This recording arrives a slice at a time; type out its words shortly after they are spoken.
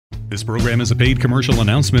This program is a paid commercial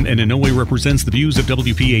announcement and in no way represents the views of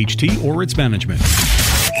WPHT or its management.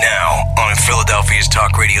 Now, on Philadelphia's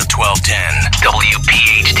Talk Radio 1210,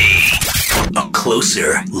 WPHT, a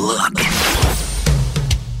closer look.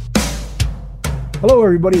 Hello,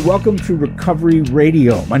 everybody. Welcome to Recovery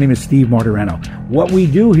Radio. My name is Steve Martirano. What we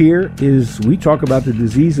do here is we talk about the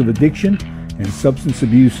disease of addiction and substance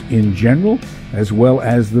abuse in general, as well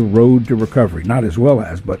as the road to recovery. Not as well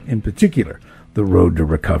as, but in particular, the road to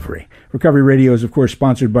recovery. Recovery Radio is, of course,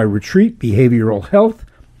 sponsored by Retreat Behavioral Health,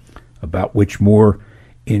 about which more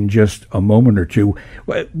in just a moment or two.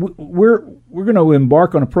 We're going to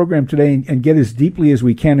embark on a program today and get as deeply as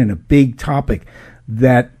we can in a big topic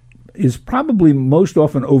that is probably most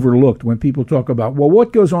often overlooked when people talk about, well,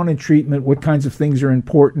 what goes on in treatment, what kinds of things are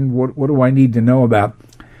important, what do I need to know about?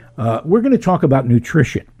 We're going to talk about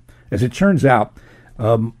nutrition. As it turns out,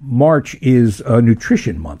 March is a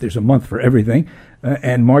nutrition month. There's a month for everything,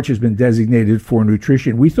 and March has been designated for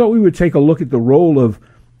nutrition. We thought we would take a look at the role of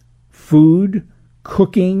food,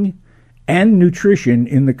 cooking, and nutrition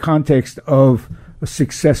in the context of a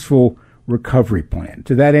successful recovery plan.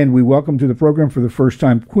 To that end, we welcome to the program for the first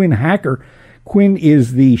time Quinn Hacker. Quinn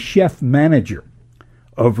is the chef manager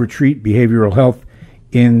of Retreat Behavioral Health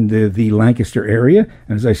in the Lancaster area.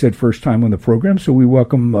 And as I said, first time on the program, so we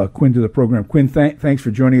welcome Quinn to the program. Quinn, thanks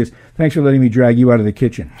for joining us. Thanks for letting me drag you out of the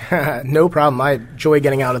kitchen. No problem. I enjoy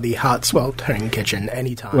getting out of the hot, sweltering kitchen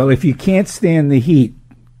anytime. Well, if you can't stand the heat,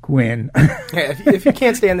 Quinn. If you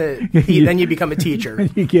can't stand the heat, then you become a teacher.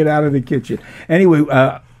 You get out of the kitchen. Anyway,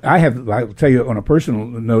 I'll tell you on a personal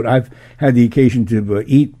note, I've had the occasion to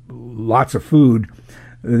eat lots of food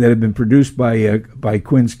that have been produced by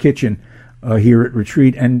Quinn's Kitchen here at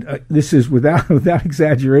Retreat, and this is without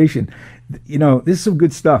exaggeration. You know, this is some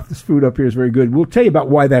good stuff. This food up here is very good. We'll tell you about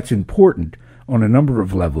why that's important on a number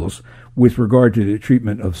of levels with regard to the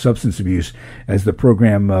treatment of substance abuse as the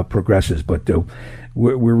program progresses. But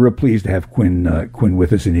we're real pleased to have Quinn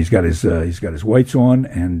with us, and he's got his whites on,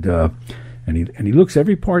 and he looks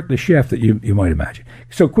every part the chef that you might imagine.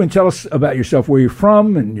 So, Quinn, tell us about yourself, where you're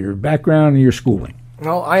from, and your background and your schooling.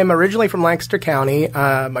 Well, I am originally from Lancaster County.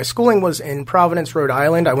 My schooling was in Providence, Rhode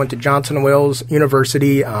Island. I went to Johnson & Wales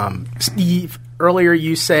University. Steve, earlier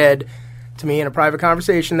you said to me in a private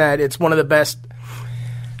conversation that it's one of the best.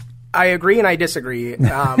 I agree and I disagree.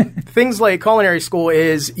 Things like culinary school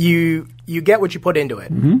is you get what you put into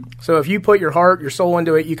it. Mm-hmm. So if you put your heart, your soul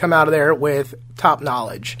into it, you come out of there with top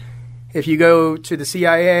knowledge. If you go to the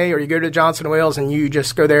CIA or you go to Johnson & Wales and you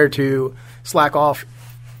just go there to slack off,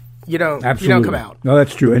 you don't come out. No,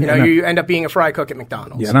 that's true. And, you end up being a fry cook at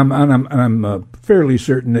McDonald's. Yeah, and I'm fairly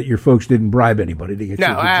certain that your folks didn't bribe anybody to get you to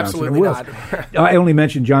Johnson & Wales. No, absolutely not. I only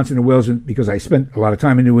mentioned Johnson & Wales because I spent a lot of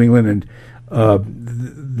time in New England, and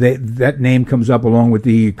that name comes up along with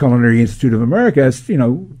the Culinary Institute of America as,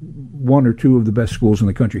 one or two of the best schools in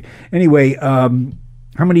the country. Anyway, how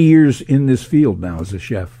many years in this field now as a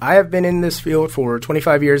chef? I have been in this field for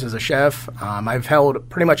 25 years as a chef. I've held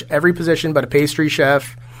pretty much every position but a pastry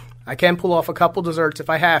chef. I can pull off a couple desserts if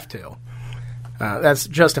I have to. That's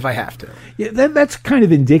just if I have to. Yeah, that's kind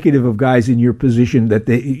of indicative of guys in your position that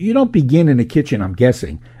you don't begin in a kitchen, I'm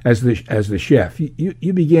guessing, as the chef.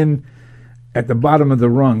 You begin at the bottom of the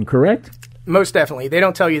rung, correct? Most definitely. They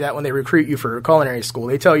don't tell you that when they recruit you for culinary school.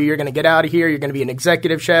 They tell you you're going to get out of here, you're going to be an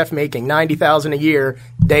executive chef making $90,000 a year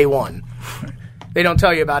day one. Right. They don't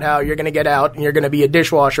tell you about how you're going to get out and you're going to be a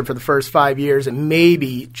dishwasher for the first 5 years, and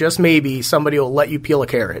maybe, just maybe, somebody will let you peel a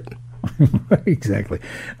carrot. Exactly.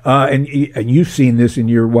 And you've seen this in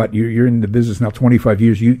you're in the business now 25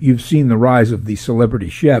 years. You've seen the rise of the celebrity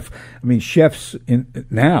chef. I mean, chefs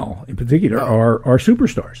now in particular are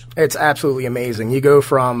superstars. It's absolutely amazing. You go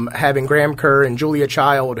from having Graham Kerr and Julia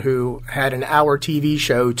Child, who had an hour TV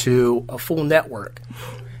show, to a full network.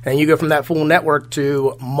 And you go from that full network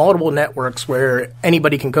to multiple networks where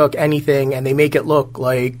anybody can cook anything, and they make it look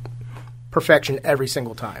like perfection every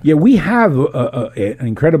single time. Yeah, we have an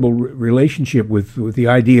incredible relationship with the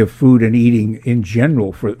idea of food and eating in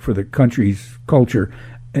general for the country's culture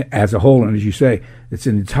as a whole. And as you say, it's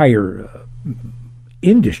an entire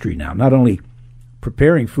industry now, not only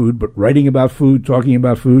preparing food, but writing about food, talking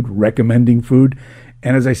about food, recommending food.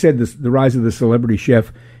 And as I said, the rise of the celebrity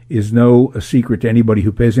chef is no secret to anybody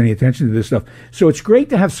who pays any attention to this stuff. So it's great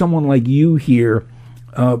to have someone like you here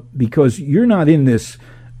because you're not in this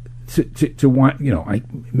to wind,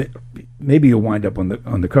 maybe you'll wind up on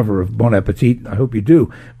the cover of Bon Appetit. I hope you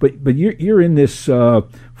do. But you're in this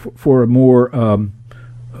for a more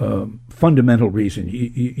fundamental reason.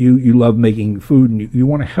 You love making food and you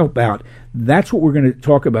want to help out. That's what we're going to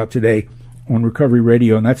talk about today on Recovery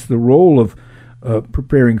Radio, and that's the role of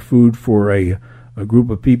preparing food for a group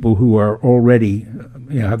of people who are already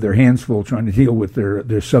have their hands full trying to deal with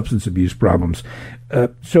their substance abuse problems.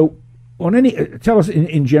 So tell us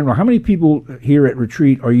in general, how many people here at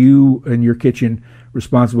Retreat are you in your kitchen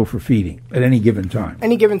responsible for feeding at any given time?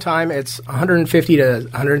 Any given time, it's 150 to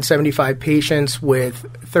 175 patients with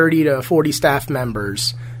 30 to 40 staff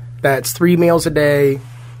members. That's 3 meals a day,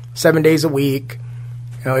 7 days a week.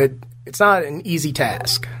 It's not an easy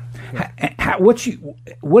task.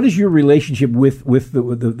 What is your relationship with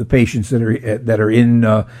the patients that are in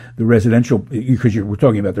the residential? Because we're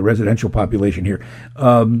talking about the residential population here.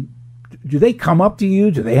 Do they come up to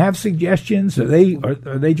you? Do they have suggestions? Are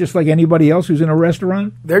they just like anybody else who's in a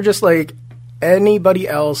restaurant? They're just like anybody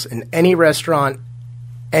else in any restaurant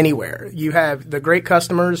anywhere. You have the great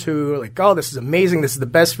customers who are like, oh, this is amazing. This is the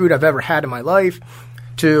best food I've ever had in my life.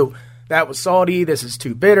 To, that was salty. This is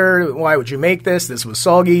too bitter. Why would you make this? This was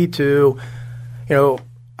soggy. To,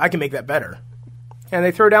 I can make that better. And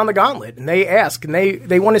they throw down the gauntlet, and they ask, and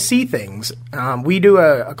they want to see things. We do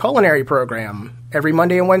a culinary program every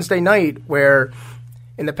Monday and Wednesday night where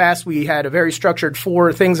in the past we had a very structured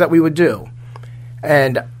 4 things that we would do.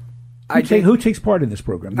 And who takes part in this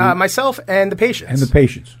program? Myself and the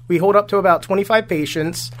patients. We hold up to about 25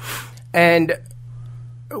 patients. And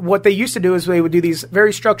what they used to do is they would do these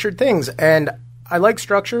very structured things. And I like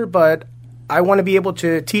structure, but I want to be able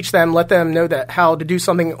to teach them, let them know that how to do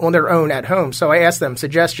something on their own at home. So I ask them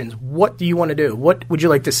suggestions. What do you want to do? What would you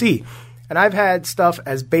like to see? And I've had stuff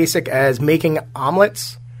as basic as making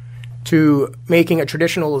omelets, to making a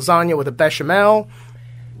traditional lasagna with a bechamel,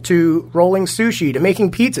 to rolling sushi, to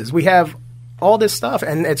making pizzas. We have all this stuff,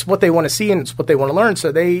 and it's what they want to see and it's what they want to learn.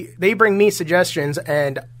 So they bring me suggestions,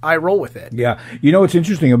 and I roll with it. Yeah. What's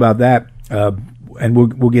interesting about that, and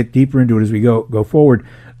we'll get deeper into it as we go forward,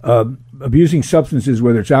 abusing substances,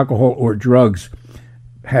 whether it's alcohol or drugs,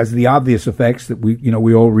 has the obvious effects that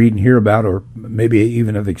we all read and hear about, or maybe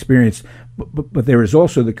even have experienced. But there is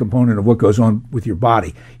also the component of what goes on with your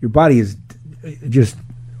body. Your body is just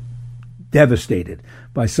devastated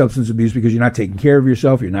by substance abuse because you're not taking care of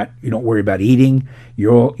yourself. You don't worry about eating.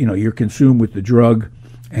 You're consumed with the drug,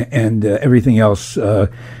 and everything else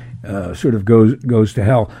sort of goes to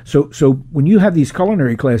hell. So when you have these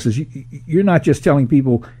culinary classes, you're not just telling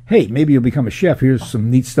people, hey, maybe you'll become a chef. Here's some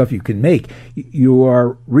neat stuff you can make. You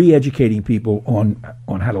are re-educating people on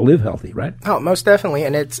how to live healthy, right? Oh, most definitely.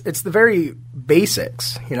 And it's the very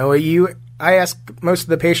basics. I ask most of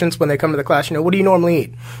the patients when they come to the class, what do you normally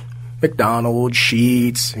eat? McDonald's,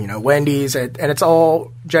 Sheetz, Wendy's, and it's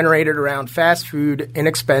all generated around fast food,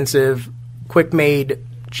 inexpensive, quick-made,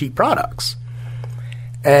 cheap products.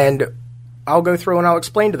 And I'll go through and I'll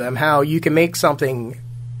explain to them how you can make something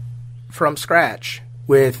from scratch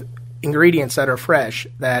with ingredients that are fresh,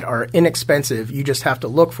 that are inexpensive. You just have to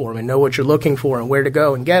look for them and know what you're looking for and where to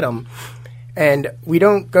go and get them. And we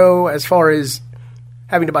don't go as far as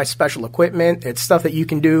having to buy special equipment. It's stuff that you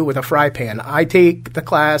can do with a fry pan. I take the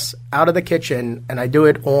class out of the kitchen and I do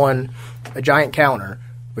it on a giant counter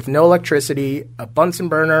with no electricity, a Bunsen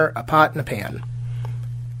burner, a pot, and a pan.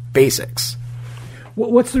 Basics.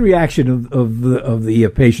 What's the reaction of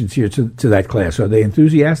the patients here to that class? Are they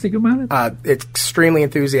enthusiastic about it? It's extremely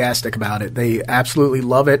enthusiastic about it. They absolutely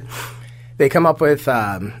love it. They come up with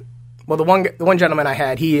the one gentleman I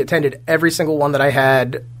had, he attended every single one that I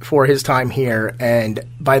had for his time here, and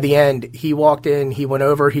by the end, he walked in, he went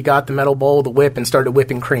over, he got the metal bowl, the whip, and started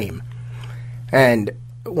whipping cream. And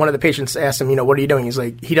one of the patients asked him, what are you doing? He's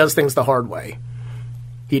like, he does things the hard way.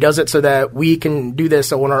 He does it so that we can do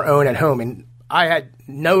this on our own at home. And I had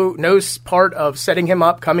no part of setting him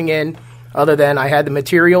up coming in other than I had the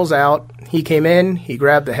materials out. He came in, he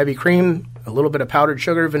grabbed the heavy cream, a little bit of powdered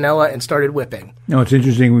sugar, vanilla, and started whipping. It's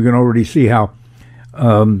interesting. We can already see how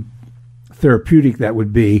therapeutic that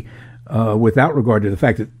would be without regard to the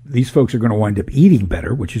fact that these folks are going to wind up eating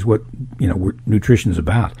better, which is what nutrition is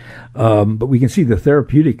about. But we can see the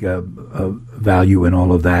therapeutic value in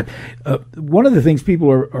all of that. One of the things people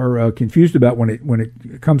are confused about when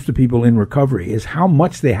it comes to people in recovery is how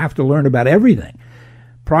much they have to learn about everything.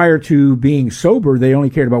 Prior to being sober, they only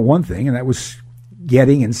cared about one thing, and that was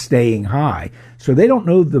getting and staying high. So they don't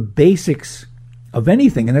know the basics of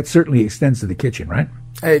anything, and that certainly extends to the kitchen, right?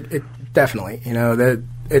 It definitely. That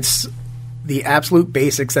it's the absolute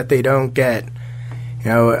basics that they don't get.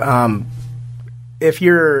 If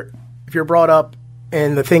you're brought up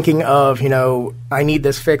in the thinking of, I need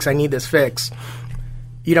this fix,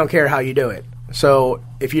 you don't care how you do it. So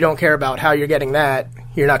if you don't care about how you're getting that,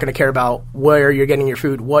 you're not going to care about where you're getting your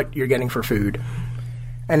food, what you're getting for food.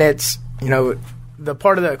 And it's, the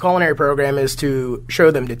part of the culinary program is to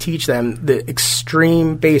show them, to teach them the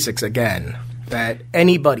extreme basics again, that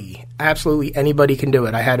anybody, absolutely anybody can do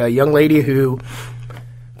it. I had a young lady who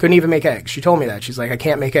couldn't even make eggs. She told me that. She's like, I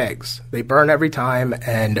can't make eggs. They burn every time,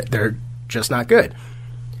 and they're just not good.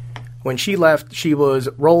 When she left, she was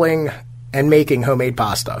rolling and making homemade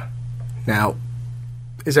pasta. Now,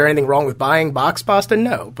 is there anything wrong with buying box pasta?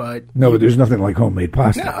 No, but there's nothing like homemade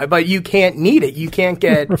pasta. No, but you can't knead it. You can't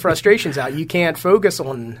get frustrations out. You can't focus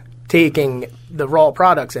on taking the raw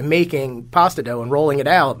products and making pasta dough and rolling it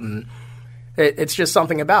out, and it's just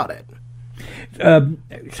something about it.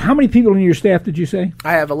 How many people in your staff did you say?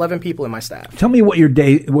 I have 11 people in my staff. Tell me what your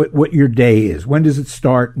day is. When does it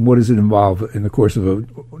start, and what does it involve in the course of a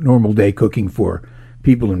normal day cooking for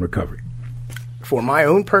people in recovery? For my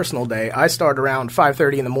own personal day, I start around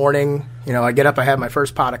 5:30 in the morning. I get up, I have my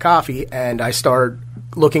first pot of coffee, and I start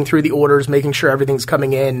looking through the orders, making sure everything's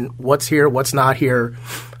coming in, what's here, what's not here,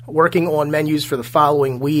 working on menus for the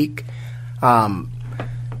following week.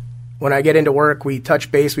 When I get into work, we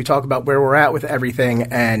touch base, we talk about where we're at with everything,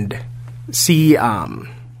 and see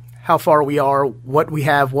how far we are, what we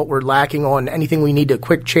have, what we're lacking on, anything we need to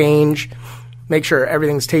quick change, make sure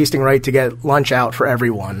everything's tasting right to get lunch out for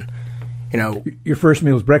everyone. Your first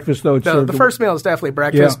meal is breakfast, though? The first meal is definitely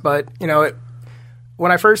breakfast, yeah. But,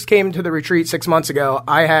 when I first came to the retreat 6 months ago,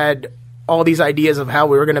 I had all these ideas of how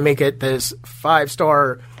we were going to make it this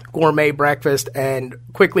 5-star gourmet breakfast, and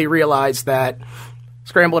quickly realized that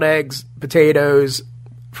scrambled eggs, potatoes,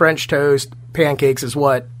 French toast, pancakes is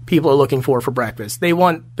what people are looking for breakfast. They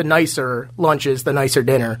want the nicer lunches, the nicer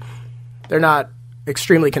dinner. They're not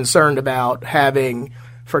extremely concerned about having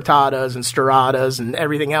frittatas and stirradas and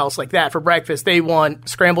everything else like that for breakfast. They want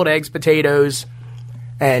scrambled eggs, potatoes,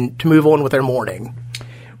 and to move on with their morning.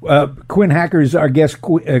 Quinn Hacker is our guest.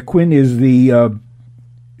 Quinn is the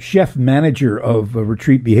chef manager of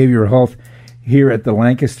Retreat Behavioral Health here at the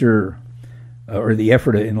Lancaster, or the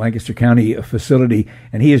Ephrata in Lancaster County facility,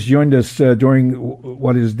 and he has joined us during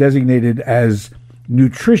what is designated as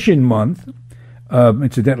Nutrition Month.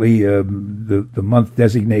 Incidentally, the month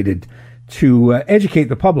designated to educate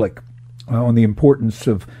the public on the importance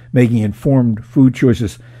of making informed food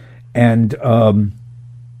choices and,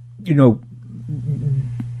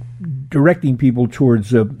 directing people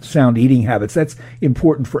towards sound eating habits. That's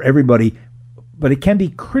important for everybody, but it can be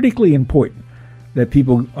critically important that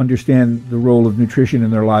people understand the role of nutrition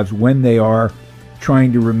in their lives when they are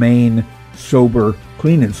trying to remain sober,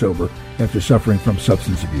 clean and sober, after suffering from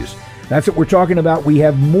substance abuse. That's what we're talking about. We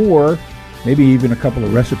have more, maybe even a couple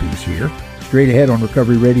of recipes here, straight ahead on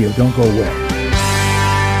Recovery Radio. Don't go away.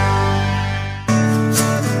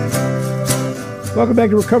 Welcome back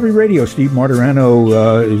to Recovery Radio. Steve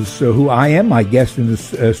Martirano is who I am. My guest in this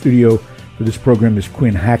studio for this program is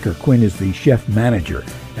Quinn Hacker. Quinn is the chef manager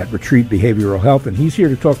at Retreat Behavioral Health, and he's here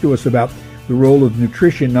to talk to us about the role of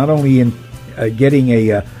nutrition, not only in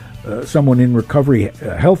getting someone in recovery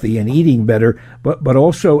healthy and eating better, but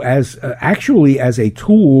also as actually as a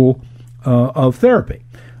tool of therapy.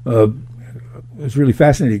 It's really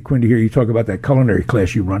fascinating, Quinn, to hear you talk about that culinary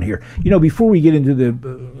class you run here. Before we get into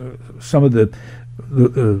the some of the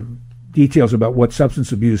details about what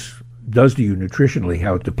substance abuse does to you nutritionally,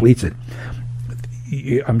 how it depletes it,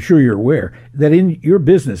 I'm sure you're aware that in your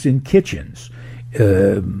business, in kitchens,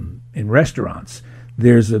 in restaurants,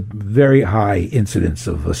 there's a very high incidence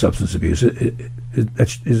of substance abuse.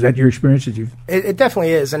 Is that your experience? It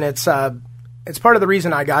definitely is, and it's part of the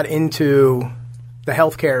reason I got into the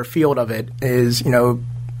healthcare field of it. Is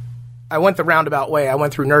I went the roundabout way. I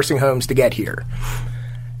went through nursing homes to get here,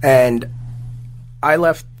 and I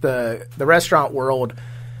left the restaurant world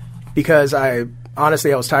because I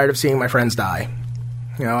was tired of seeing my friends die.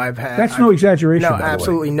 That's no exaggeration. No,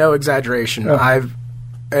 absolutely no exaggeration. Oh.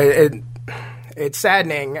 It's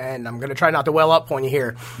saddening, and I'm going to try not to well up on you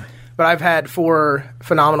here, but I've had 4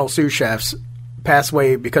 phenomenal sous chefs pass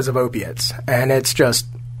away because of opiates, and it's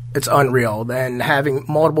unreal. And having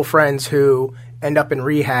multiple friends who end up in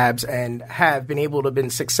rehabs and have been able to have been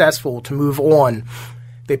successful to move on,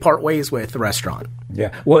 they part ways with the restaurant.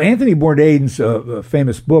 Yeah. Well, Anthony Bourdain's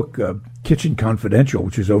famous book, Kitchen Confidential,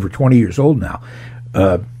 which is over 20 years old now,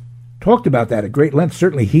 talked about that at great length.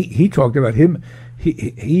 Certainly he talked about him.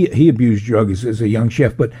 He abused drugs as a young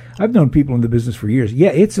chef, but I've known people in the business for years.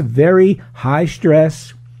 Yeah, it's a very high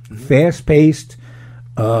stress, fast-paced,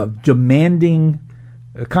 demanding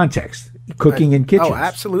context, cooking in kitchens. Oh,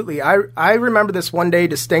 absolutely. I remember this one day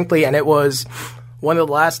distinctly, and it was one of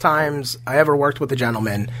the last times I ever worked with a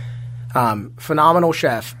gentleman. Phenomenal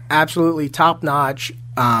chef, absolutely top-notch.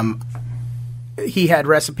 He had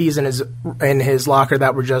recipes in his locker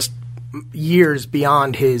that were just years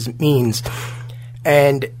beyond his means.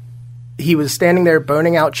 And he was standing there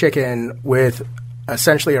boning out chicken with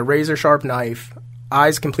essentially a razor-sharp knife,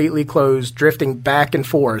 eyes completely closed, drifting back and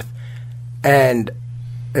forth. And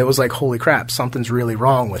it was like, holy crap, something's really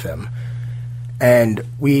wrong with him. And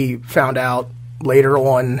we found out later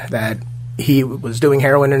on that he was doing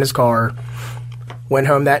heroin in his car, went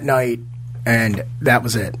home that night, and that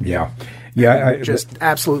was it. Yeah. Just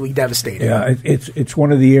absolutely devastating. Yeah, it's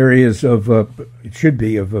one of the areas of, it should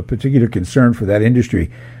be, of a particular concern for that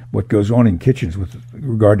industry, what goes on in kitchens with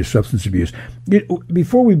regard to substance abuse.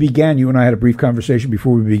 Before we began, you and I had a brief conversation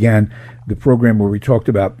before we began the program where we talked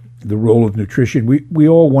about the role of nutrition. We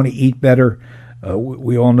all want to eat better.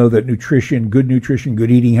 We all know that nutrition, good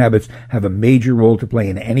eating habits have a major role to play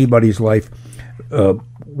in anybody's life.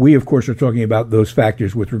 We, of course, are talking about those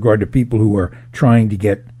factors with regard to people who are trying to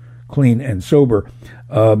get clean and sober.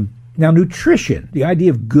 Now, nutrition, the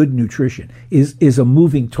idea of good nutrition, is a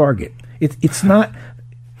moving target. It's not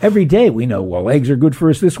every day we know, well, eggs are good for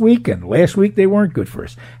us this week, and last week they weren't good for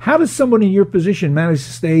us. How does someone in your position manage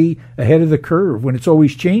to stay ahead of the curve when it's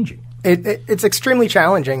always changing? It's extremely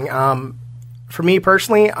challenging. For me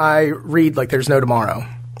personally, I read like there's no tomorrow.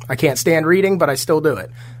 I can't stand reading, but I still do it.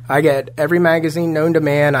 I get every magazine known to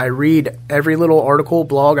man. I read every little article,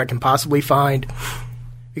 blog I can possibly find,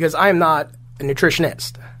 because I am not a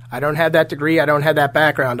nutritionist. I don't have that degree. I don't have that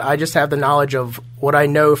background. I just have the knowledge of what I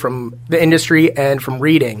know from the industry and from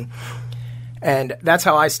reading. And that's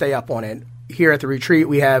how I stay up on it. Here at the retreat,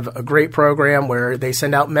 we have a great program where they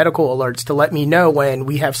send out medical alerts to let me know when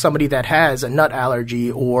we have somebody that has a nut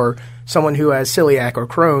allergy, or someone who has celiac or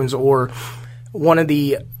Crohn's, or one of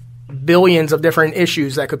the billions of different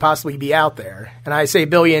issues that could possibly be out there. And I say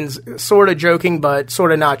billions, sort of joking, but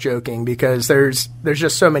sort of not joking, because there's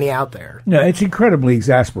just so many out there. No, it's incredibly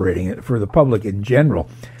exasperating for the public in general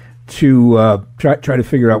to try to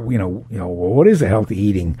figure out, what is a healthy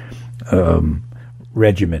eating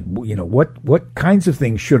regimen? What kinds of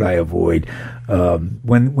things should I avoid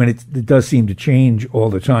when it does seem to change all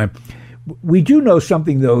the time? We do know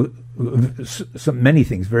something, though, many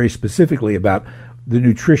things very specifically about the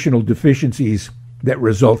nutritional deficiencies that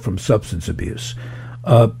result from substance abuse.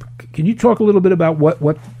 Can you talk a little bit about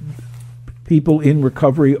what people in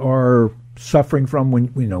recovery are suffering from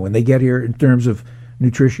when they get here in terms of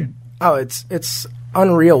nutrition? Oh, it's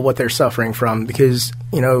unreal what they're suffering from, because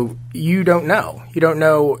you don't know. You don't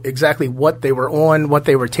know exactly what they were on, what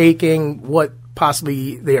they were taking, what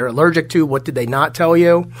possibly they are allergic to, what did they not tell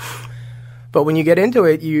you. But when you get into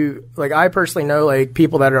it, I personally know,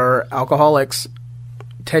 people that are alcoholics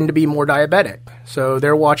tend to be more diabetic. So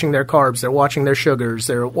they're watching their carbs, they're watching their sugars,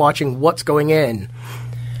 they're watching what's going in.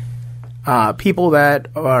 People that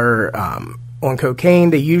are on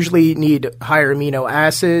cocaine, they usually need higher amino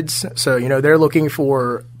acids. So, they're looking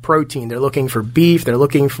for protein, they're looking for beef, they're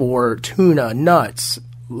looking for tuna, nuts,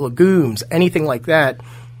 legumes, anything like that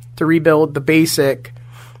to rebuild the basic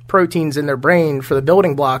proteins in their brain for the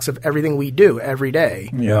building blocks of everything we do every day.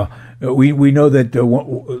 Yeah. We know that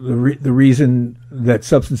the reason that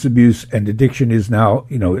substance abuse and addiction is now,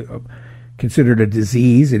 considered a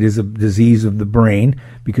disease, it is a disease of the brain,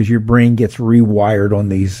 because your brain gets rewired on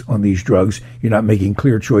these drugs. You're not making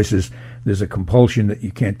clear choices. There's a compulsion that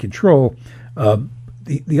you can't control.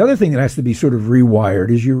 The other thing that has to be sort of rewired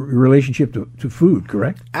is your relationship to food,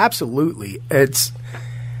 correct? Absolutely. It's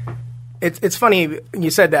funny you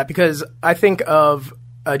said that, because I think of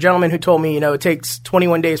a gentleman who told me, it takes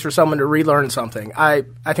 21 days for someone to relearn something. I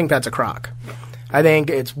think that's a crock. I think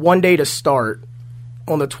it's one day to start.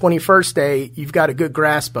 On the 21st day, you've got a good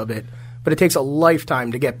grasp of it, but it takes a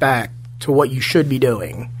lifetime to get back to what you should be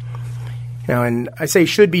doing. And I say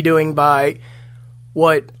should be doing by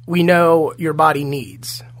what we know your body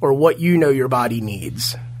needs, or what you know your body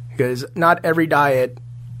needs, because not every diet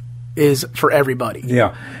is for everybody.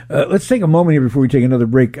 Yeah. Let's take a moment here before we take another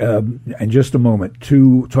break, in just a moment,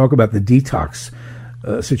 to talk about the detox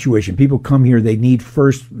situation. People come here, they need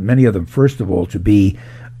many of them, first of all, to be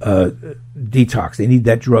detox. They need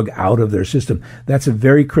that drug out of their system. That's a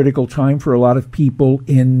very critical time for a lot of people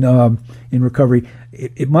in recovery.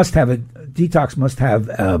 Detox must have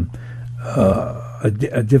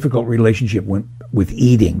a difficult relationship with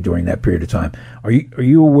eating during that period of time. Are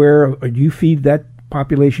you aware? Do you feed that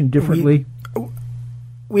population differently?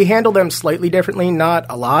 We handle them slightly differently, not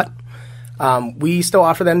a lot. We still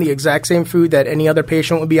offer them the exact same food that any other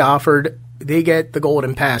patient would be offered. They get the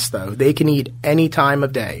golden pass, though. They can eat any time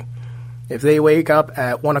of day. If they wake up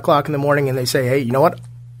at 1 o'clock in the morning and they say, hey, you know what?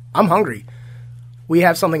 I'm hungry. We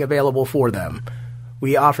have something available for them.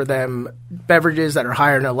 We offer them beverages that are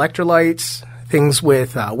higher in electrolytes. things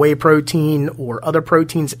with whey protein or other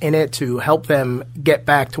proteins in it to help them get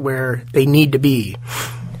back to where they need to be.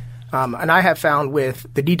 And I have found with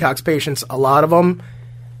the detox patients, a lot of them,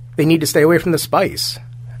 they need to stay away from the spice.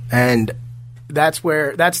 And that's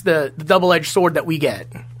the double-edged sword that we get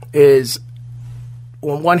is,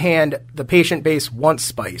 on one hand, the patient base wants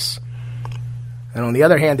spice. And on the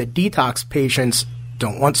other hand, the detox patients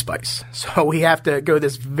don't want spice. So we have to go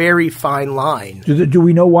this very fine line. Do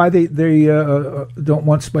we know why they don't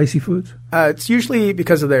want spicy foods? It's usually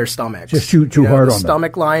because of their stomachs. Just too hard on them.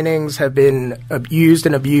 Stomach linings have been used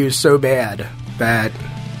and abused so bad that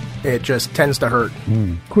it just tends to hurt.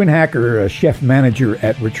 Quinn Hacker, chef manager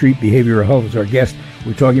at Retreat Behavioral Health, is our guest.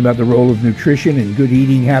 We're talking about the role of nutrition and good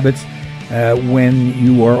eating habits when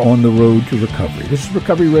you are on the road to recovery. This is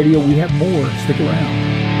Recovery Radio. We have more. Stick around.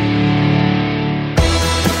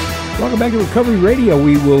 Welcome back to Recovery Radio.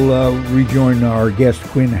 We will rejoin our guest,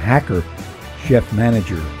 Quinn Hacker, chef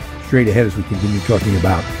manager, straight ahead as we continue talking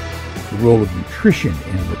about the role of nutrition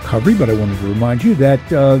in recovery. But I wanted to remind you that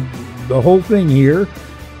the whole thing here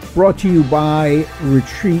brought to you by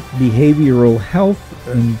Retreat Behavioral Health.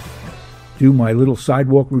 And do my little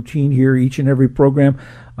sidewalk routine here each and every program.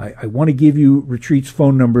 I want to give you Retreat's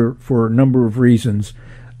phone number for a number of reasons,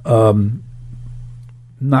 not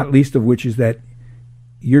least of which is that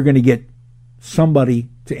you're going to get somebody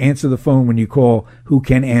to answer the phone when you call who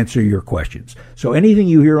can answer your questions. So anything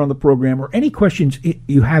you hear on the program or any questions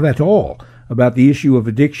you have at all about the issue of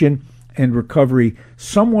addiction and recovery,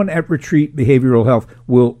 someone at Retreat Behavioral Health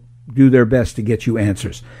will do their best to get you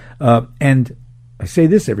answers. And I say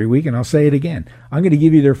this every week, and I'll say it again. I'm going to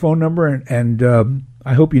give you their phone number, and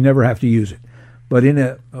I hope you never have to use it. But in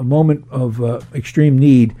a moment of extreme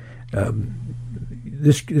need,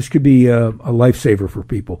 this could be a lifesaver for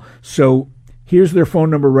people. So here's their phone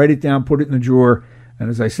number. Write it down, put it in the drawer. And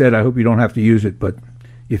as I said, I hope you don't have to use it, but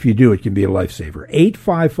if you do, it can be a lifesaver.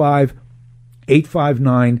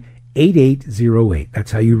 855-859-8808.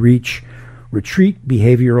 That's how you reach Retreat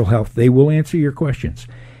Behavioral Health. They will answer your questions.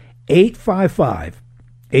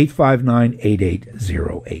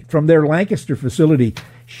 855-859-8808. From their Lancaster facility,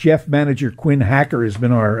 chef manager Quinn Hacker has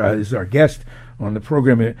been is our guest on the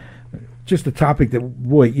program. Just a topic that,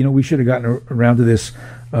 boy, we should have gotten around to this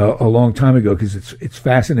a long time ago because it's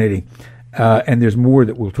fascinating. And there's more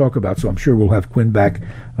that we'll talk about, so I'm sure we'll have Quinn back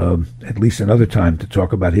at least another time to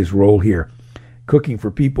talk about his role here, cooking for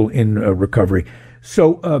people in recovery.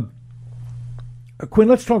 So, Quinn,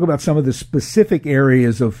 let's talk about some of the specific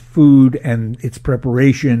areas of food and its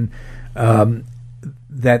preparation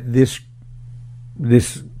that this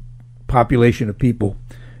population of people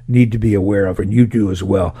need to be aware of, and you do as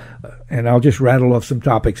well. And I'll just rattle off some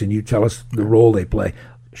topics, and you tell us the role they play.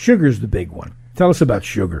 Sugar's the big one. Tell us about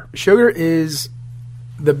sugar. Sugar is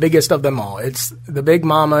the biggest of them all. It's the big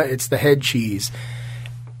mama. It's the head cheese.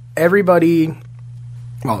 Everybody,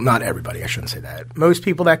 well, not everybody, I shouldn't say that. Most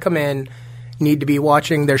people that come in need to be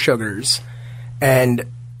watching their sugars, and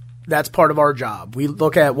that's part of our job. We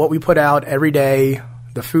look at what we put out every day,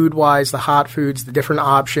 the food-wise, the hot foods, the different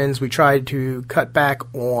options. We try to cut back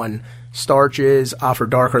on starches, offer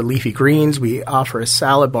darker leafy greens. We offer a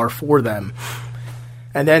salad bar for them.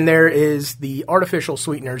 And then there is the artificial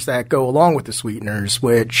sweeteners that go along with the sweeteners,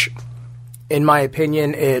 which, in my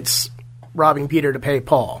opinion, it's robbing Peter to pay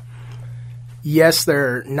Paul. Yes,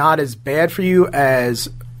 they're not as bad for you as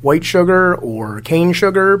white sugar or cane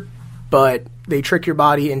sugar, but they trick your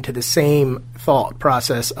body into the same thought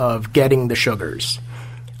process of getting the sugars.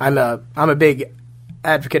 I'm a big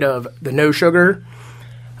advocate of the no sugar.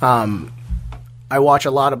 I watch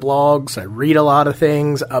a lot of blogs. I read a lot of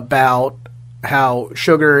things about how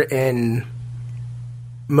sugar, in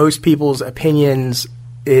most people's opinions,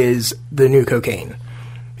 is the new cocaine.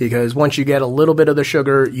 Because once you get a little bit of the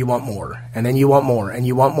sugar, you want more. And then you want more, and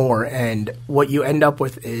you want more. And what you end up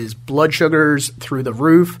with is blood sugars through the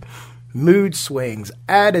roof, mood swings,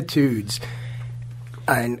 attitudes,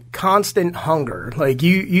 and constant hunger. Like,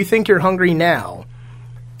 you think you're hungry now,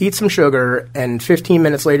 eat some sugar, and 15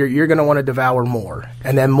 minutes later, you're going to want to devour more,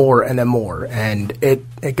 and then more, and then more. And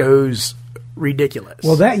it goes ridiculous.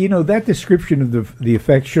 Well, that description of the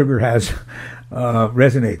effect sugar has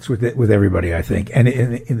resonates with everybody, I think. And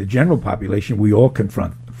in the general population, we all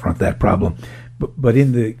confront that problem. But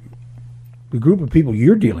in the group of people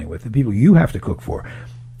you're dealing with, the people you have to cook for,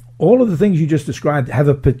 all of the things you just described have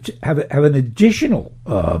an additional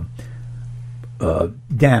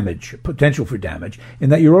potential for damage,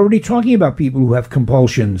 in that you're already talking about people who have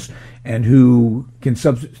compulsions and who can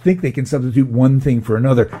think they can substitute one thing for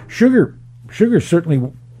another. Sugar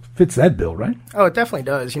certainly fits that bill, right? Oh, it definitely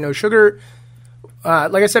does. Sugar,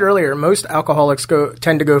 Like I said earlier, most alcoholics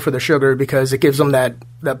tend to go for the sugar because it gives them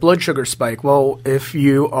that blood sugar spike. Well, if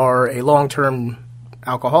you are a long-term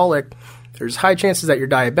alcoholic, there's high chances that you're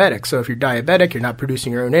diabetic. So if you're diabetic, you're not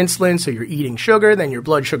producing your own insulin, so you're eating sugar, then your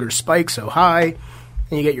blood sugar spikes so high,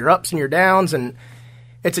 and you get your ups and your downs, and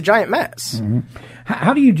it's a giant mess. Mm-hmm.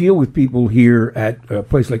 How do you deal with people here at a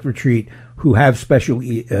place like Retreat who have special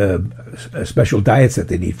diets that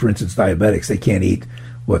they need? For instance, diabetics, they can't eat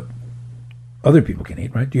what other people can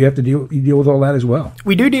eat, right? Do you have to deal with all that as well?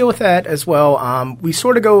 We do deal with that as well. We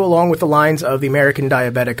sort of go along with the lines of the American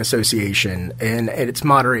Diabetic Association, and it's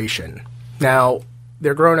moderation. Now,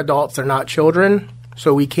 they're grown adults, they're not children,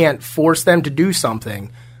 so we can't force them to do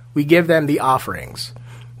something. We give them the offerings.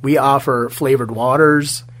 We offer flavored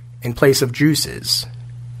waters in place of juices.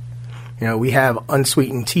 We have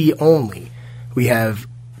unsweetened tea only. We have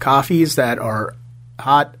coffees that are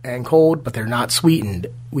hot and cold, but they're not sweetened.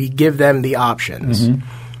 We give them the options. Mm-hmm.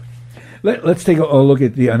 Let's take a look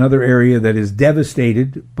at another area that is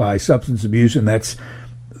devastated by substance abuse, and that's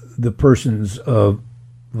the person's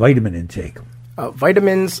vitamin intake.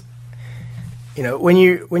 Vitamins, when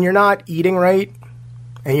you're not eating right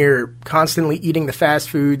and you're constantly eating the fast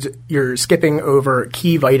foods, you're skipping over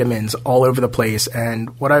key vitamins all over the place.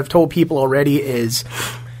 And what I've told people already is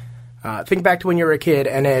think back to when you were a kid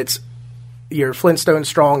and it's your Flintstones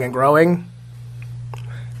strong and growing.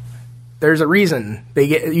 There's a reason they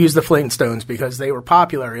use the Flintstones, because they were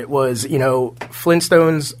popular. It was,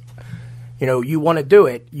 Flintstones, you want to do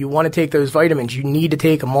it. You want to take those vitamins. You need to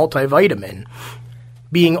take a multivitamin.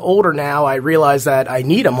 Being older now, I realize that I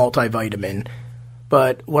need a multivitamin.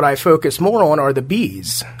 But what I focus more on are the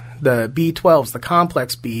Bs, the B12s, the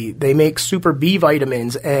complex B. They make super B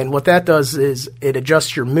vitamins, and what that does is it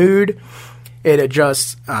adjusts your mood. It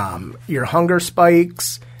adjusts your hunger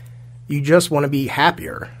spikes. You just want to be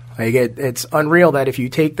happier. Like it's unreal that if you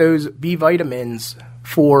take those B vitamins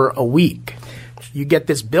for a week, you get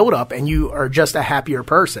this buildup and you are just a happier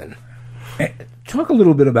person. Talk a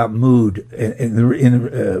little bit about mood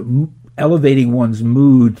in elevating one's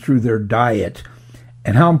mood through their diet,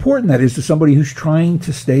 and how important that is to somebody who's trying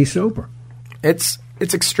to stay sober. It's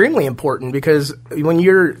extremely important, because when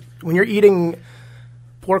you're eating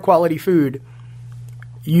poor quality food,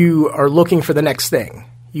 you are looking for the next thing.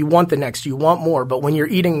 You want you want more. But when you're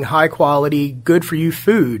eating high quality, good for you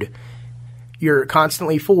food, you're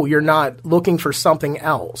constantly full. You're not looking for something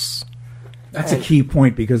else. That's a key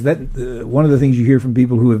point, because that one of the things you hear from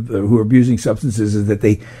people who are abusing substances is that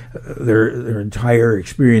their entire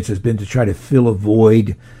experience has been to try to fill a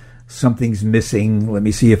void. Something's missing. Let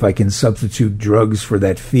me see if I can substitute drugs for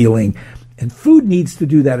that feeling. And food needs to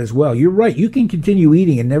do that as well. You're right. You can continue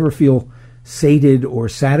eating and never feel sated or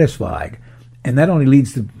satisfied, and that only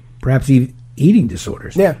leads to perhaps eating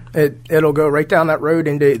disorders. Yeah, it'll go right down that road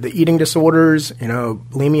into the eating disorders,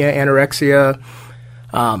 bulimia, anorexia,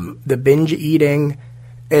 the binge eating,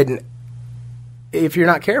 and if you're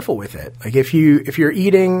not careful with it, like if you're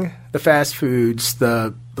eating the fast foods,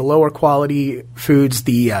 the lower quality foods,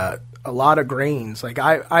 a lot of grains, like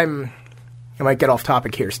I might get off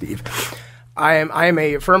topic here, Steve. I am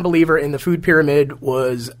a firm believer in the food pyramid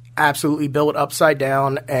was absolutely built upside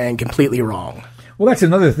down and completely wrong. Well, that's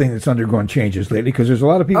another thing that's undergone changes lately, because there's a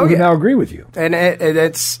lot of people who now agree with you. And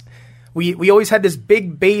it's we always had this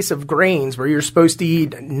big base of grains where you're supposed to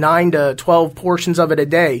eat 9 to 12 portions of it a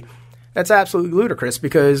day. That's absolutely ludicrous,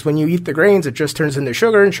 because when you eat the grains, it just turns into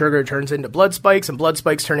sugar, and sugar turns into blood spikes, and blood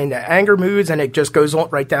spikes turn into anger moods, and it just goes on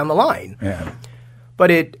right down the line. Yeah. But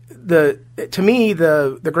to me,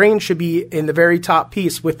 the grain should be in the very top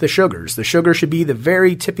piece with the sugars. The sugar should be the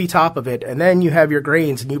very tippy top of it, and then you have your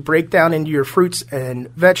grains, and you break down into your fruits and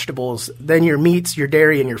vegetables, then your meats, your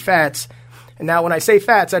dairy, and your fats. And now when I say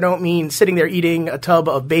fats, I don't mean sitting there eating a tub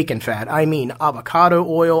of bacon fat. I mean avocado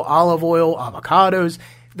oil, olive oil, avocados,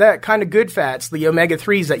 that kind of good fats, the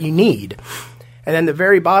omega-3s that you need. And then the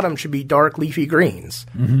very bottom should be dark leafy greens.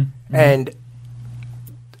 Mm-hmm. Mm-hmm. And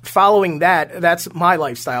following that's my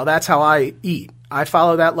lifestyle. That's how I eat. I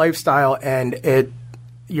follow that lifestyle, and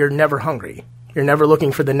you're never hungry. You're never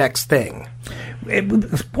looking for the next thing. We want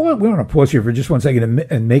to pause here for just 1 second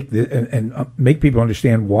and make people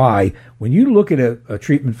understand why, when you look at a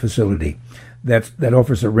treatment facility that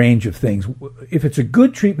offers a range of things, if it's a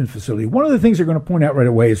good treatment facility, one of the things they're going to point out right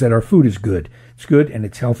away is that our food is good. It's good and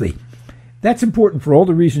it's healthy. That's important for all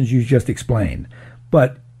the reasons you just explained.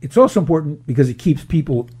 But it's also important because it gives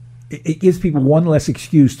people one less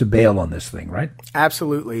excuse to bail on this thing, right?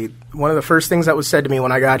 Absolutely. One of the first things that was said to me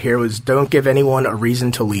when I got here was, don't give anyone a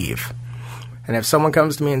reason to leave. And if someone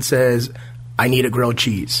comes to me and says, I need a grilled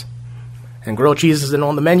cheese, and grilled cheese isn't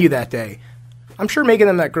on the menu that day, I'm sure making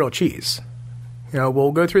them that grilled cheese.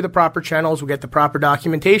 We'll go through the proper channels, we'll get the proper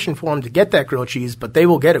documentation for them to get that grilled cheese, but they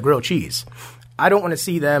will get a grilled cheese. I don't want to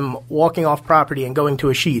see them walking off property and going to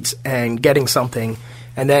a Sheetz and getting something,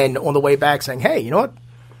 and then on the way back saying, hey, you know what?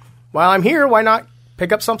 While I'm here, why not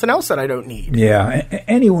pick up something else that I don't need? Yeah,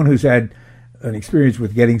 anyone who's had an experience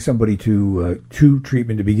with getting somebody to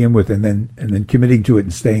treatment to begin with and then committing to it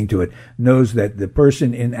and staying to it knows that the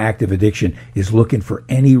person in active addiction is looking for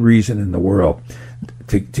any reason in the world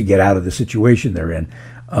to get out of the situation they're in.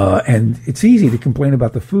 And it's easy to complain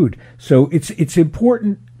about the food. So it's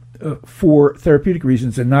important for therapeutic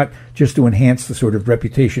reasons and not just to enhance the sort of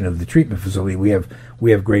reputation of the treatment facility. We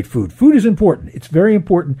have great food. Food is important. It's very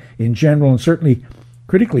important in general, and certainly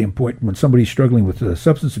critically important when somebody's struggling with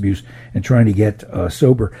substance abuse and trying to get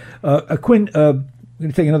sober. Quinn, I'm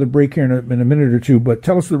going to take another break here in a minute or two, but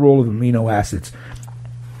tell us the role of amino acids.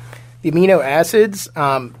 The amino acids,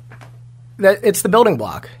 it's the building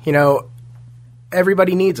block.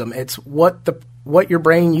 Everybody needs them. It's what your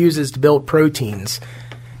brain uses to build proteins.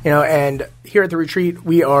 And here at the retreat,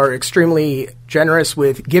 we are extremely generous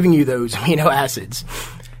with giving you those amino acids.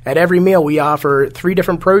 At every meal, we offer 3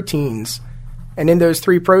 different proteins, and in those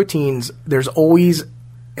 3 proteins, there's always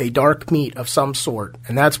a dark meat of some sort,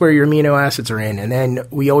 and that's where your amino acids are in. And then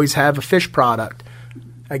we always have a fish product,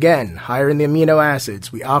 again, higher in the amino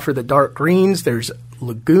acids. We offer the dark greens. There's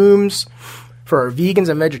legumes. For our vegans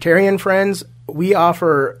and vegetarian friends, we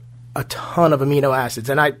offer a ton of amino acids,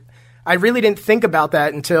 and I really didn't think about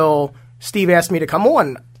that until Steve asked me to come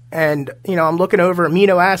on. And, I'm looking over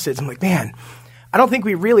amino acids. I'm like, man, I don't think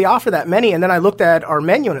we really offer that many. And then I looked at our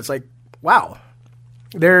menu and it's like, wow,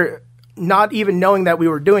 they're not even knowing that we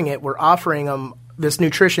were doing it. We're offering them this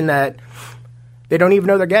nutrition that they don't even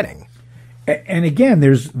know they're getting. And again,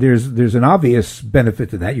 there's an obvious benefit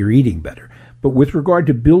to that. You're eating better. But with regard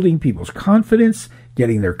to building people's confidence,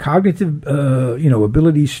 getting their cognitive,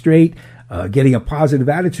 abilities straight, getting a positive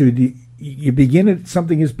attitude, you begin at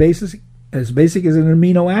something as basic as an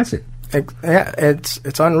amino acid.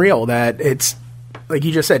 It's unreal that it's, like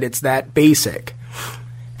you just said, it's that basic.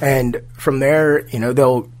 And from there,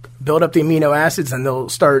 they'll build up the amino acids and they'll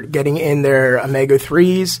start getting in their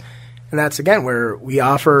omega-3s. And that's, again, where we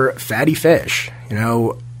offer fatty fish.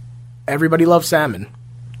 Everybody loves salmon.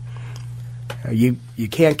 You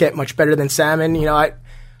can't get much better than salmon.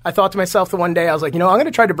 I thought to myself the one day, I was like, I'm going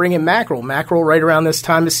to try to bring in mackerel. Mackerel right around this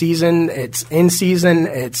time of season. It's in season.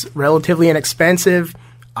 It's relatively inexpensive.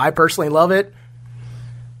 I personally love it.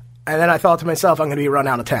 And then I thought to myself, I'm going to be run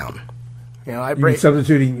out of town.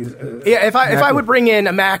 Substituting. If I would bring in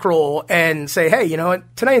a mackerel and say, hey,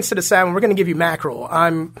 tonight instead of salmon, we're going to give you mackerel.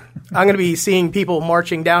 I'm going to be seeing people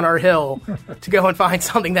marching down our hill to go and find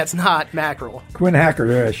something that's not mackerel. Quinn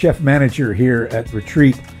Hacker, chef manager here at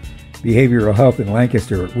Retreat Behavioral Health in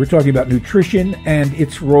Lancaster. We're talking about nutrition and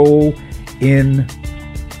its role in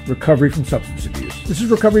recovery from substance abuse. This is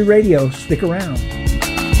Recovery Radio. Stick around.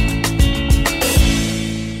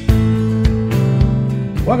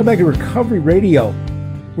 Welcome back to Recovery Radio.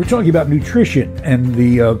 We're talking about nutrition and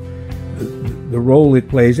the role it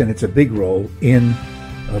plays, and it's a big role in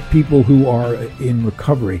people who are in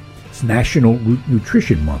recovery. It's National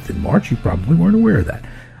Nutrition Month in March. You probably weren't aware of that.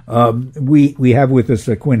 We have with us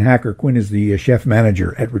Quinn Hacker. Quinn is the chef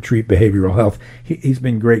manager at Retreat Behavioral Health. He's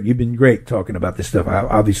been great. You've been great talking about this stuff. I'm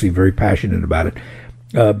obviously very passionate about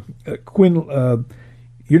it. Quinn,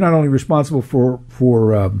 you're not only responsible for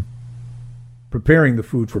preparing the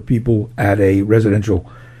food for people at a residential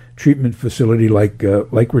treatment facility like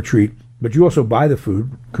Retreat, but you also buy the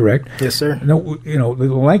food, correct? Yes, sir. No,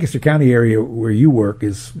 the Lancaster County area where you work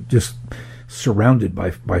is just surrounded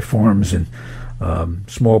by farms and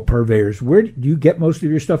small purveyors. Where do you get most of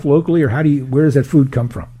your stuff locally, or where does that food come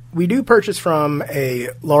from? We do purchase from a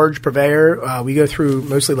large purveyor. We go through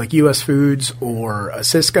mostly like U.S. Foods or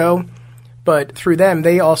Cisco, but through them,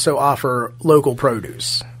 they also offer local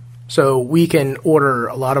produce. So we can order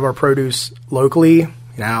a lot of our produce locally.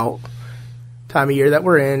 Now, time of year that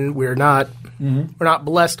we're in, we're not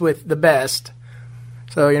blessed with the best.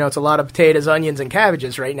 So, it's a lot of potatoes, onions, and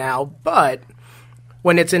cabbages right now. But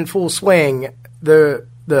when it's in full swing, the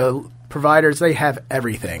providers, they have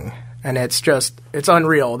everything. And it's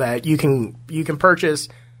unreal that you can purchase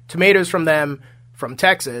tomatoes from them from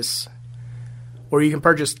Texas, or you can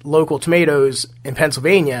purchase local tomatoes in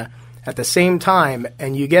Pennsylvania at the same time,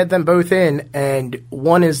 and you get them both in, and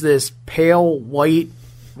one is this pale white,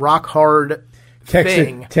 rock hard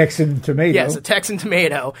thing. Texan tomato. Yes, a Texan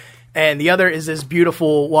tomato. And the other is this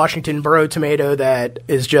beautiful Washington Borough tomato that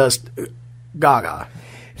is just gaga.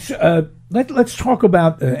 So, let's talk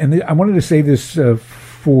about, and I wanted to save this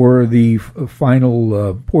for the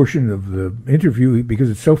final portion of the interview because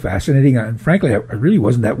it's so fascinating. And frankly, I really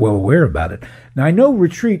wasn't that well aware about it. Now, I know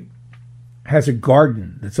Retreat has a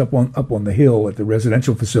garden that's up on the hill at the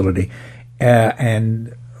residential facility,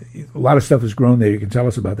 and a lot of stuff is grown there. You can tell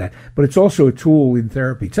us about that. But it's also a tool in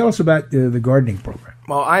therapy. Tell us about the gardening program.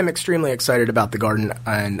 Well, I'm extremely excited about the garden.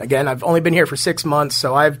 And again, I've only been here for 6 months,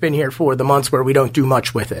 so I've been here for the months where we don't do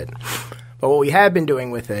much with it. But what we have been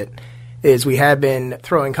doing with it is we have been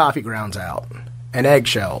throwing coffee grounds out and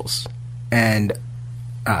eggshells and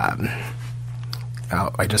I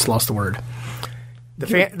just lost the word.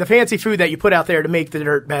 The fancy food that you put out there to make the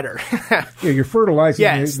dirt better. Yeah, you're fertilizing.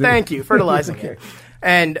 Yes, thank you, fertilizing okay. it.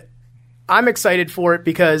 And I'm excited for it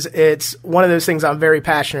because it's one of those things I'm very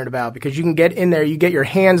passionate about, because you can get in there, you get your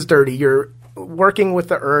hands dirty, you're working with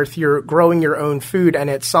the earth, you're growing your own food,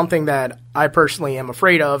 and it's something that I personally am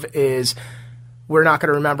afraid of is we're not going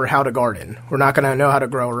to remember how to garden. We're not going to know how to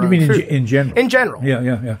grow our own food. In general? In general.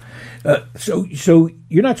 Yeah. So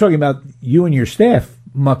you're not talking about you and your staff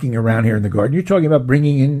mucking around here in the garden. You're talking about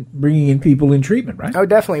bringing in people in treatment, right? Oh,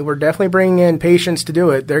 definitely. We're definitely bringing in patients to do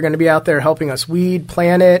it. They're going to be out there helping us weed,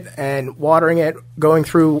 plant it, and watering it, going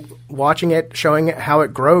through, watching it, showing it how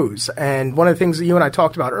it grows. And one of the things that you and I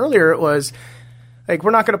talked about earlier was, like,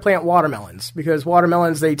 we're not going to plant watermelons because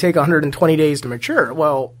watermelons, they take 120 days to mature.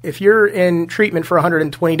 Well, if you're in treatment for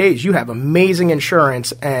 120 days, you have amazing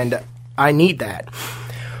insurance, and I need that.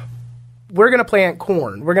 We're going to plant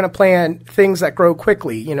corn. We're going to plant things that grow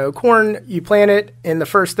quickly. You know, corn, you plant it in the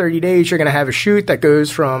first 30 days, you're going to have a shoot that goes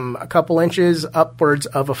from a couple inches upwards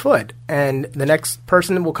of a foot. And the next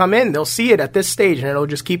person will come in, they'll see it at this stage, and it'll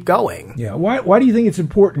just keep going. Yeah. Why do you think it's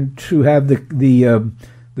important to have the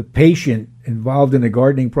patient involved in a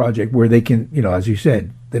gardening project where they can, you know, as you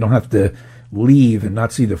said, they don't have to leave and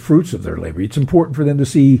not see the fruits of their labor? It's important for them to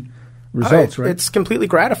see results, right? It's completely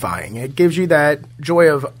gratifying. It gives you that joy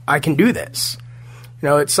of, I can do this. You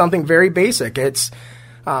know, it's something very basic. It's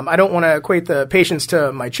I don't want to equate the patients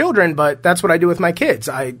to my children, but that's what I do with my kids.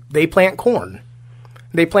 They plant corn.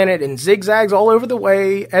 They plant it in zigzags all over the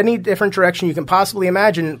way, any different direction you can possibly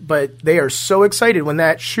imagine, but they are so excited when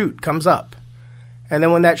that shoot comes up. And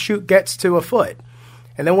then when that shoot gets to a foot,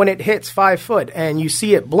 and then when it hits 5 foot and you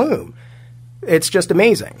see it bloom, it's just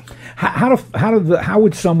amazing. How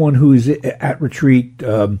would someone who is at Retreat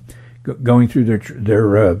going through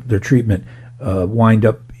their treatment wind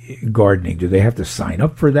up gardening? Do they have to sign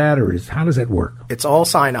up for that, or how does that work? It's all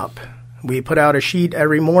sign up. We put out a sheet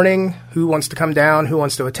every morning. Who wants to come down? Who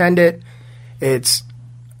wants to attend it?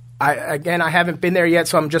 I haven't been there yet,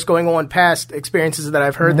 so I'm just going on past experiences that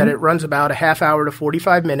I've heard that it runs about a half hour to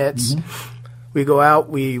 45 minutes. Mm-hmm. We go out,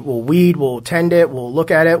 we will weed, we'll tend it, we'll look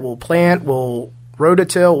at it, we'll plant, we'll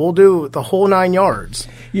rototill, we'll do the whole 9 yards.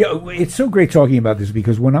 Yeah, it's so great talking about this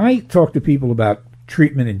because when I talk to people about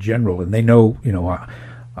treatment in general, and they know, you know,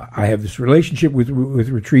 I have this relationship with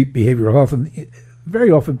Retreat Behavioral Health, and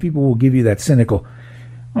very often people will give you that cynical,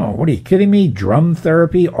 oh, what are you kidding me? Drum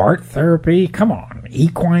therapy, art therapy, come on,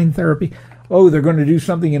 equine therapy. Oh, they're going to do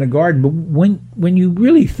something in a garden. But when you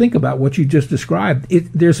really think about what you just described,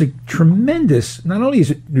 there's a tremendous, not only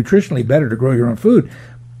is it nutritionally better to grow your own food,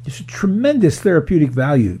 there's a tremendous therapeutic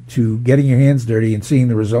value to getting your hands dirty and seeing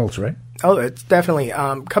the results, right? Oh, it's definitely.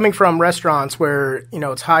 Coming from restaurants where, you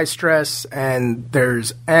know, it's high stress and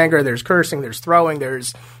there's anger, there's cursing, there's throwing,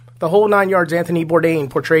 there's the whole 9 yards Anthony Bourdain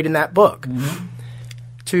portrayed in that book,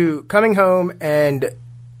 to coming home and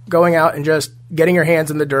going out and just getting your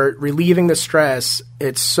hands in the dirt, relieving the stress,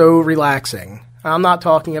 it's so relaxing. I'm not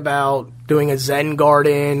talking about doing a Zen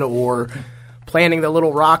garden or planting the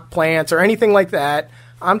little rock plants or anything like that.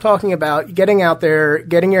 I'm talking about getting out there,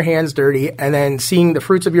 getting your hands dirty, and then seeing the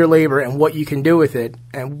fruits of your labor and what you can do with it.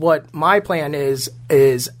 And what my plan is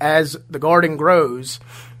as the garden grows,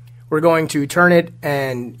 we're going to turn it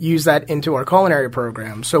and use that into our culinary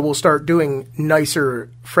program. So we'll start doing nicer,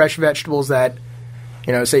 fresh vegetables that,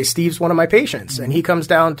 you know, say Steve's one of my patients, and he comes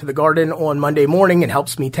down to the garden on Monday morning and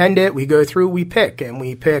helps me tend it. We go through, we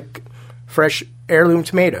pick fresh heirloom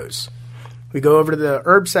tomatoes. We go over to the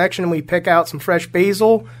herb section and we pick out some fresh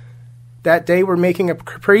basil. That day we're making a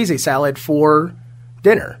caprese salad for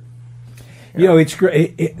dinner. You know, it's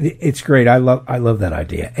great. It's great. I love that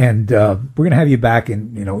idea, and we're going to have you back,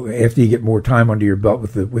 and you know, after you get more time under your belt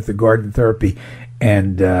with the garden therapy,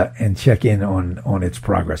 and check in on its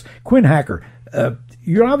progress. Quinn Hacker,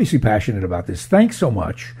 you're obviously passionate about this. Thanks so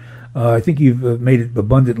much. I think you've made it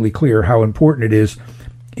abundantly clear how important it is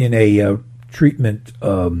in a treatment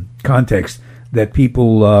context that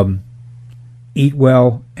people eat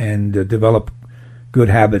well and develop good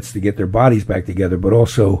habits to get their bodies back together, but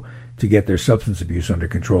also to get their substance abuse under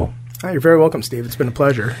control. Oh, you're very welcome, Steve. It's been a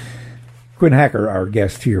pleasure. Quinn Hacker, our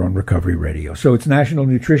guest here on Recovery Radio. So it's National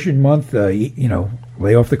Nutrition Month.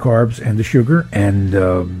 Lay off the carbs and the sugar, and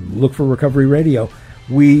look for Recovery Radio.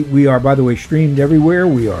 We are, by the way, streamed everywhere.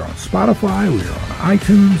 We are on Spotify. We are on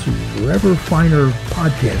iTunes, wherever finer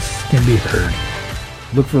podcasts can be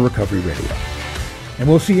heard. Look for Recovery Radio. And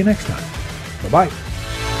we'll see you next time. Bye-bye.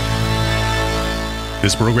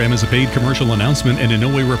 This program is a paid commercial announcement and in no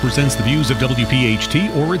way represents the views of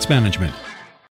WPHT or its management.